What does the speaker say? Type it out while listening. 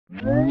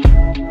One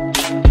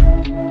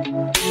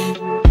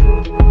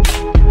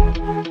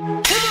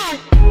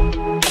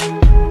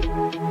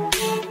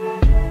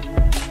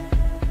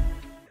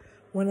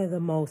of the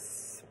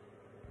most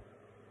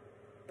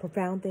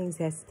profound things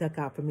that stuck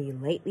out for me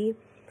lately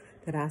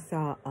that I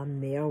saw a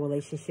male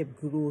relationship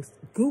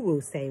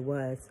guru say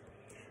was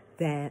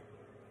that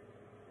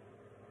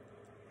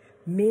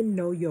men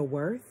know your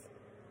worth,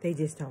 they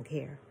just don't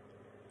care.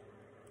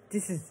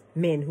 This is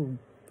men who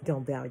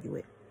don't value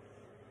it.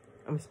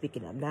 I'm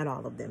speaking of, not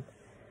all of them.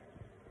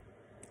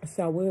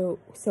 So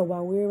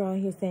while we're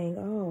around here saying,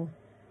 oh,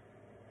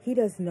 he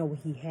doesn't know what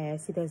he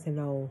has, he doesn't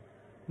know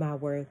my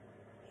worth,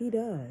 he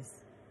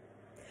does.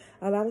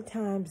 A lot of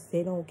times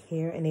they don't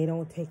care and they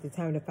don't take the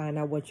time to find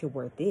out what your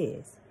worth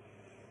is.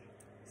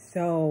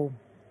 So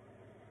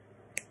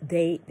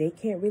they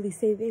can't really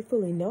say they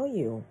fully know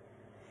you.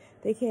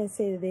 They can't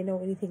say that they know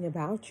anything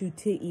about you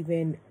to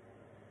even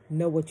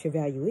know what your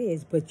value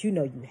is, but you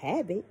know you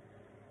have it.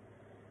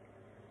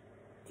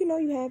 You know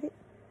you have it.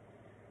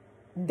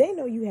 They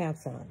know you have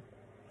some.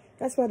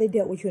 That's why they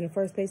dealt with you in the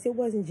first place. It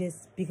wasn't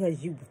just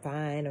because you were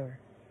fine or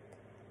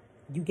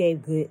you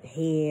gave good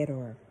head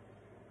or,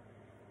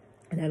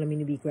 and I don't mean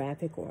to be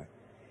graphic or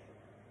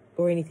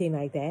anything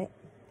like that.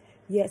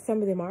 Yet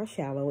some of them are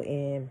shallow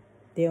and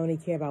they only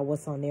care about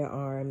what's on their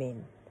arm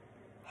and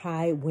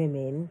hide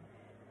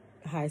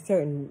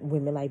certain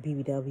women like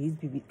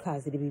BBWs,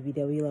 closeted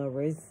BBW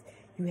lovers.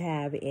 You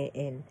have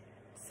and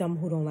some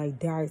who don't like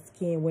dark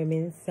skinned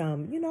women.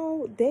 Some, you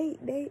know, they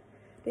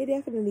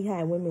definitely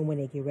hide women when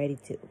they get ready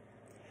to.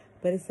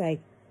 But it's like,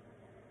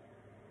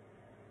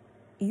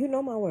 you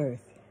know my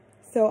worth.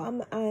 So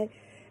I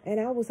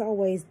was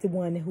always the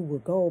one who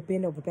would go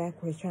bend over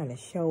backwards trying to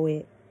show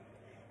it.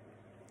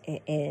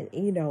 And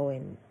you know,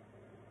 and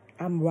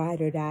I'm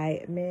ride or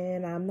die.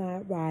 Man, I'm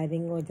not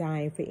riding or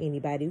dying for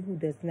anybody who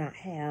does not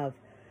have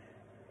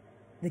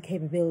the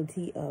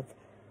capability of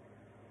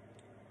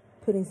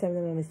putting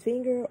something on his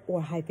finger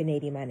or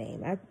hyphenating my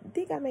name. I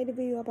think I made a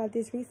video about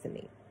this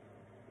recently.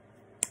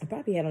 I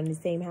probably had on the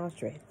same house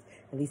dress.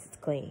 At least it's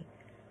clean.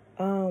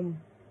 But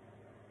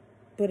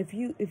if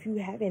you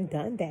haven't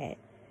done that,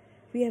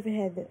 if you haven't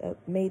had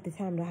made the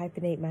time to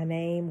hyphenate my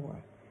name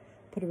or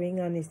put a ring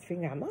on this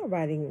finger, I'm not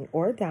riding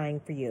or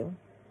dying for you.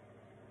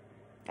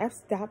 I've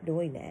stopped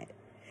doing that.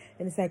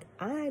 And it's like,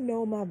 I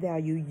know my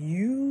value.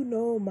 You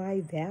know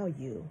my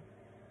value.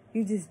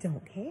 You just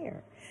don't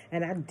care.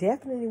 And I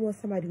definitely want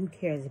somebody who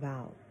cares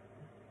about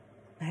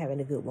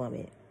having a good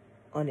woman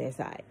on their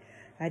side.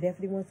 I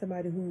definitely want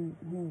somebody who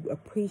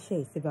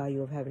appreciates the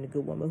value of having a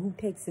good woman, who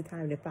takes the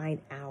time to find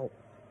out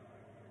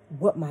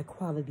what my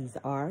qualities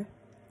are,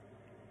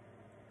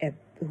 and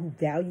who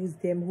values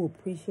them, who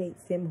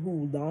appreciates them,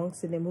 who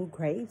longs for them, who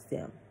craves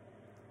them.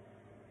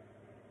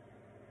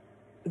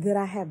 That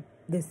I have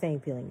the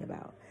same feeling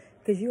about.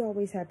 Because you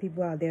always have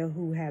people out there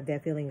who have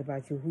that feeling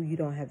about you, who you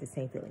don't have the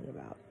same feeling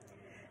about.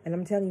 And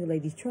I'm telling you,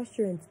 ladies, trust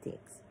your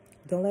instincts.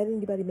 Don't let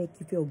anybody make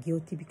you feel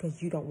guilty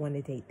because you don't want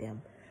to date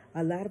them.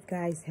 A lot of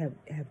guys have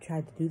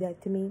tried to do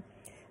that to me,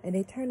 and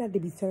they turn out to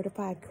be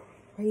certified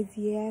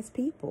crazy-ass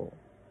people.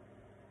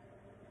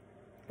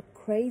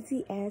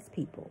 Crazy-ass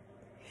people.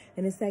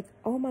 And it's like,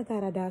 oh my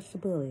God, I dodged a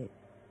bullet.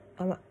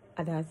 I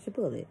dodged a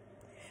bullet.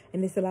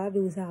 And there's a lot of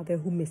dudes out there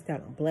who missed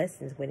out on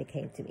blessings when it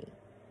came to me.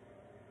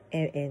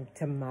 And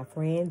to my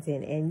friends,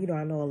 and you know,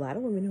 I know a lot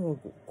of women who are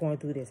going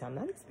through this. I'm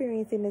not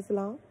experiencing this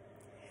alone.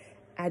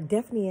 I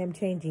definitely am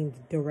changing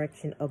the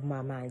direction of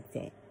my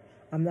mindset.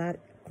 I'm not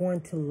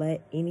going to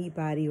let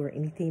anybody or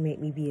anything make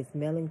me be as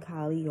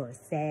melancholy or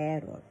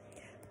sad or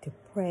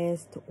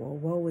depressed or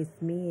woe is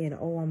me and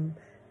oh, I'm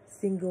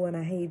single and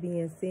I hate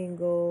being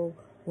single,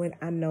 when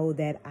I know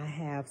that I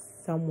have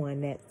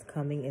someone that's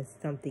coming and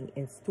something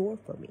in store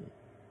for me.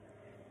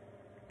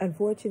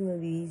 Unfortunately,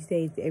 these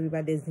days,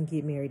 everybody doesn't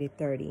get married at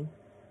 30.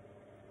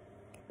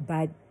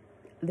 But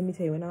let me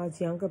tell you, when I was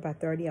younger, by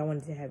 30, I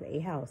wanted to have a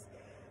house,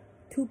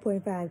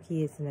 2.5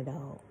 kids, and a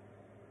dog.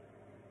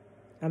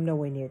 I'm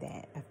nowhere near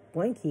that. I have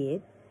one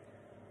kid.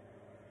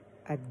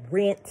 I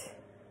rent.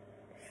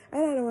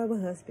 And I don't have a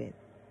husband.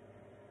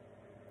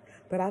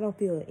 But I don't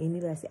feel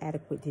any less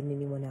adequate than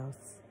anyone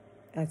else.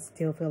 I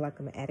still feel like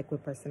I'm an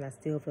adequate person. I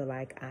still feel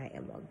like I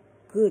am a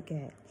good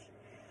catch.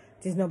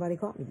 Just nobody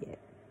caught me yet.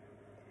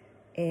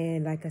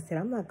 And like I said,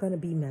 I'm not going to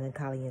be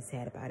melancholy and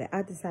sad about it.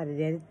 I decided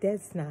that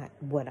that's not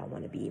what I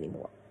want to be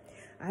anymore.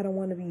 I don't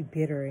want to be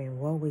bitter and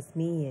woe is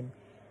me and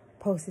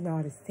posting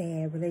all the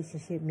sad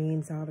relationship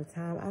memes all the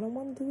time. I don't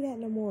want to do that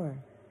no more.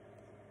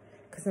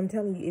 Because I'm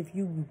telling you, if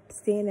you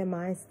stay in that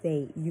mind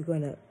state, you're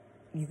gonna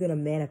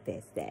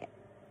manifest that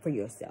for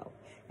yourself.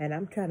 And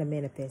I'm trying to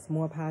manifest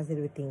more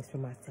positive things for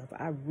myself.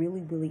 I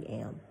really, really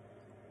am.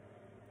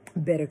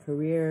 Better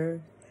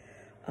career,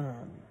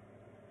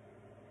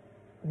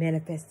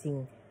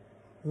 manifesting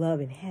love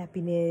and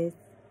happiness,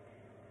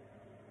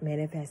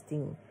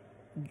 manifesting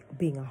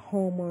being a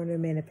homeowner,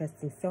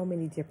 manifesting so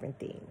many different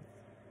things.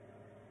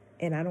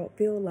 And I don't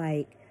feel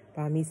like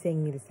by me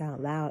saying this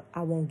out loud,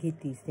 I won't get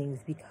these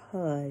things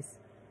because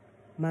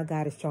my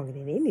God is stronger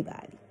than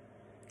anybody.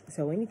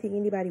 So anything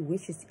anybody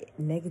wishes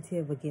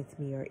negative against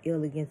me or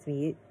ill against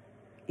me,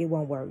 it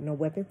won't work. No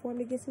weapon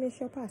formed against me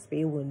shall prosper.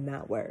 It will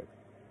not work.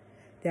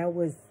 That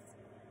was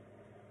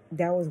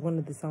one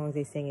of the songs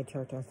they sang in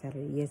church on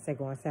Saturday. Yes, I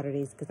go on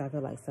Saturdays because I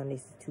feel like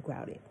Sundays is too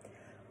crowded.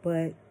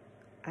 But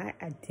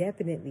I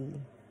definitely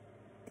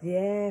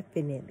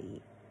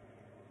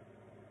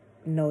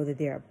know that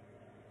there are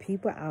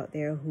people out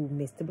there who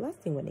missed the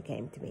blessing when it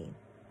came to me.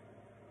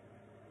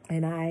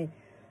 And I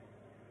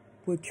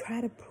would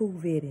try to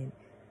prove it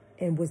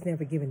and was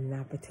never given an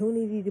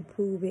opportunity to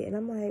prove it. And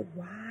I'm like,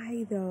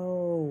 why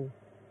though?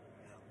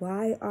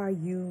 Why are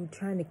you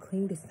trying to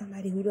cling to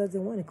somebody who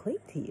doesn't want to cling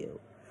to you?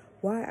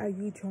 Why are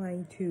you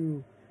trying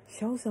to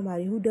show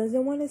somebody who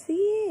doesn't want to see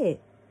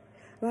it?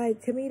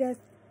 Like, to me, that's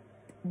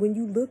when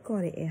you look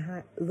at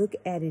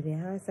it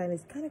in hindsight,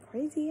 it's kind of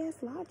crazy ass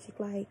logic.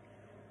 Like,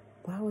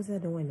 why was I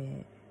doing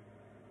that?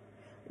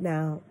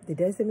 Now, it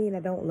doesn't mean I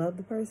don't love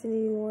the person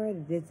anymore.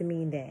 It doesn't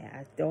mean that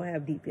I don't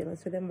have deep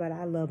feelings for them, but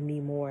I love me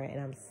more and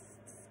I'm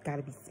got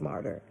to be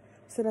smarter.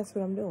 So that's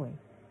what I'm doing.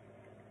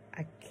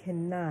 I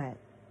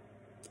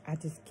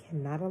just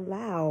cannot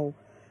allow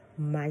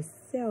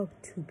myself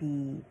to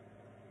be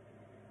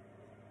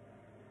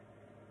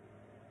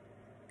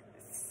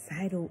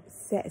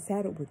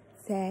saddled with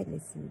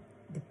sadness and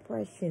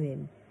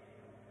depression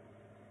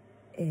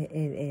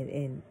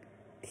and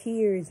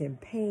tears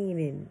and pain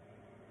and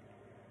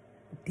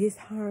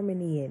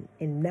disharmony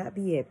and not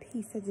be at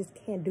peace. I just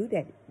can't do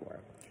that anymore.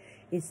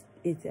 It's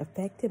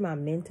affecting my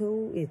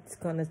mental. It's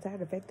gonna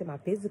start affecting my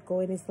physical,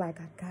 and it's like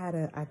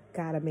I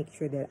gotta make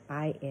sure that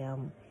I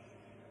am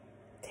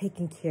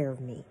taking care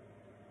of me,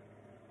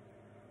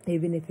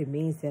 even if it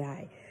means that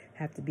I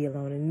have to be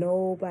alone. And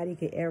nobody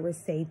could ever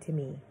say to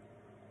me,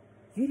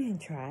 "You didn't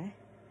try.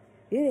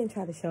 You didn't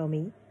try to show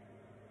me.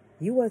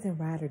 You wasn't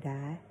ride or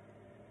die.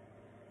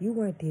 You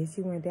weren't this.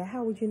 You weren't that."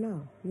 How would you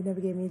know? You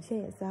never gave me a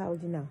chance. So how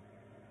would you know?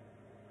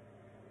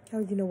 How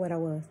would you know what I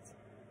was?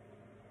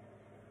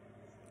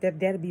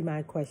 That'd be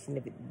my question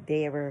if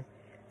they ever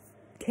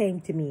came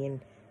to me and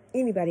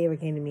anybody ever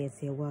came to me and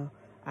said, "Well,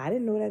 I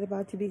didn't know that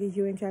about you because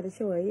you didn't try to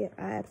show it." Yeah,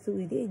 I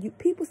absolutely did.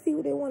 People see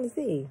what they want to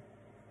see.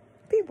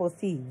 People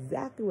see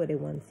exactly what they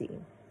want to see,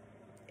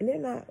 and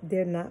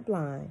they're not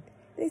blind.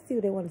 They see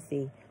what they want to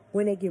see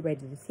when they get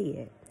ready to see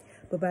it.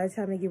 But by the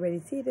time they get ready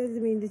to see it,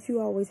 doesn't mean that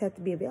you always have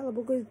to be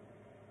available, because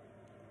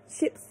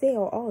ships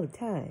sail all the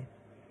time,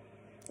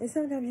 and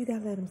sometimes you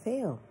gotta let them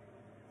sail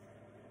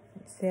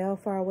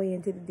far away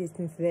into the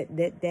distance.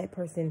 That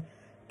person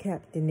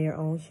captained their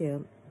own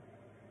ship.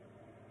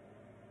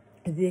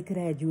 They could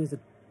have had you as a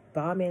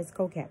bomb as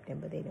co-captain,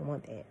 but they didn't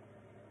want that.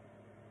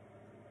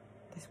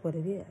 That's what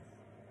it is.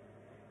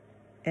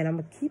 And I'm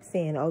going to keep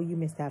saying, "Oh, you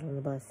missed out on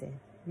the blessing.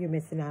 You're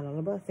missing out on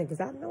the blessing," because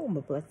I know I'm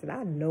a blessing.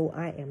 I know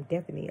I am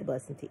definitely a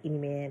blessing to any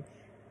man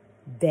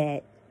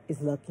that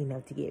is lucky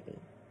enough to get me.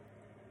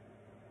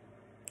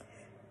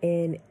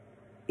 And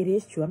it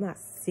is true. I'm not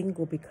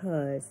single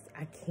because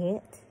I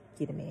can't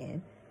get a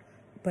man,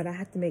 but I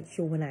have to make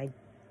sure when I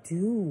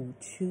do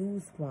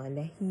choose one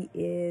that he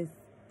is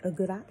a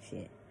good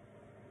option.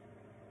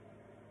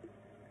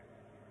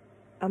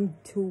 I'm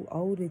too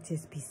old to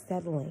just be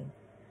settling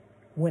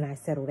when I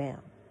settle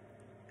down.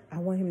 I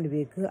want him to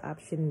be a good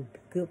option,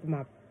 good for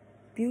my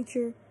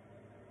future,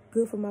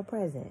 good for my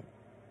present.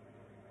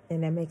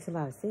 And that makes a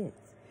lot of sense.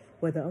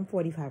 Whether I'm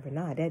 45 or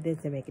not, that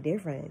doesn't make a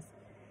difference.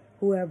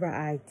 Whoever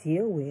I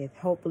deal with,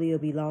 hopefully it'll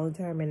be long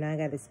term and I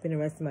got to spend the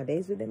rest of my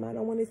days with them. I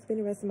don't want to spend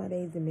the rest of my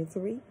days in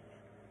misery.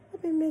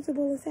 I've been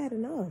miserable and sad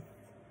enough.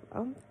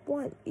 I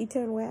want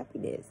eternal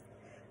happiness.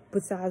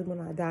 Besides when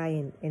I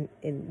die and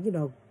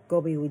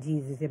go be with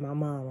Jesus and my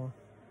mama.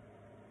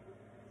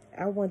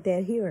 I want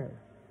that here.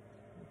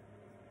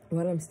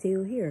 While I'm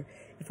still here.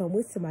 If I'm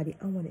with somebody,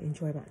 I want to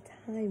enjoy my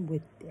time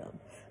with them.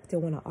 I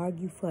don't want to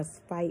argue, fuss,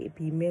 fight,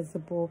 be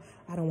miserable.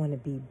 I don't want to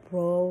be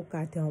broke.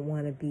 I don't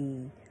want to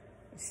be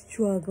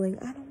struggling.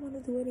 I don't want to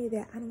do any of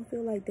that. I don't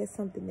feel like that's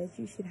something that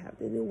you should have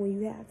to do when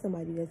you have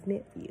somebody that's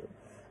meant for you.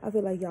 I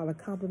feel like y'all will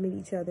compliment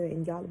each other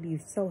and y'all will be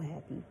so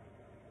happy.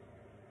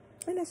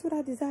 And that's what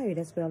I desire.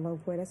 That's what I long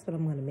for. That's what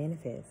I'm going to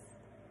manifest.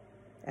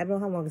 I don't know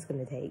how long it's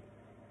going to take.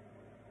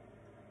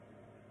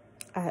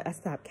 I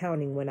stopped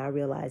counting when I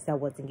realized I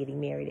wasn't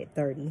getting married at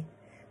 30,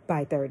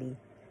 by 30.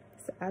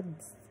 So I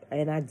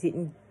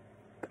didn't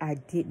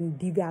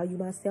devalue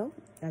myself.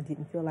 I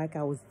didn't feel like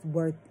I was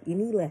worth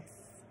any less.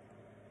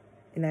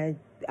 And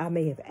I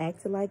may have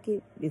acted like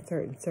it in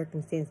certain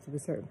circumstances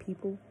with certain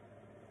people,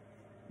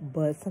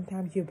 but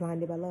sometimes you're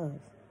blinded by love.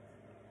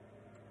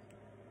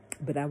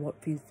 But I won't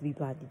refuse to be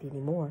blinded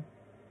anymore.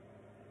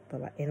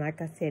 And like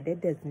I said,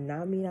 that does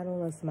not mean I don't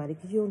love somebody,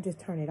 because you don't just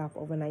turn it off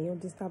overnight. You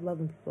don't just stop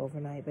loving people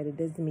overnight, but it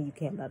doesn't mean you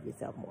can't love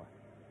yourself more.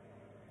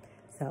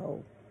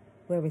 So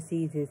whoever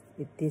sees this,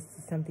 if this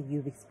is something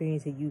you've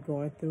experienced or you're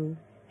going through,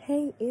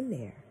 hang in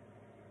there.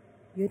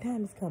 Your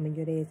time is coming,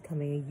 your day is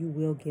coming, and you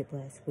will get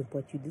blessed with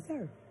what you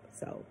deserve.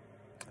 So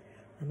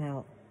I'm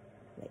out.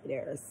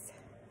 Laters.